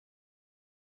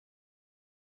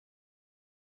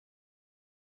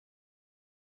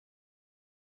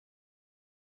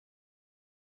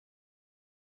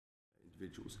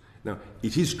individuals. Now,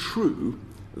 it is true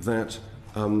that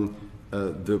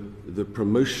the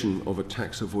promotion of a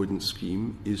tax avoidance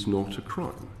scheme is not a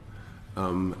crime,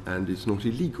 and it's not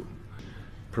illegal.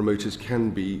 Promoters can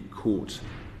be caught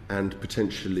and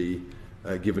potentially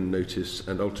given notice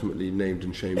and ultimately named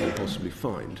and shamed and possibly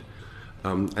fined.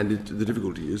 The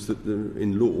difficulty is that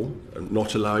in law,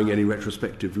 not allowing any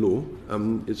retrospective law,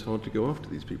 it's hard to go after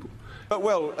these people.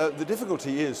 Well, the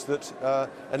difficulty is that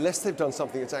unless they've done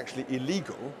something that's actually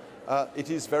illegal, it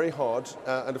is very hard,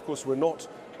 and of course we're not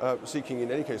seeking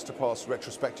in any case to pass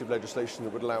retrospective legislation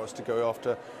that would allow us to go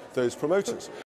after those promoters.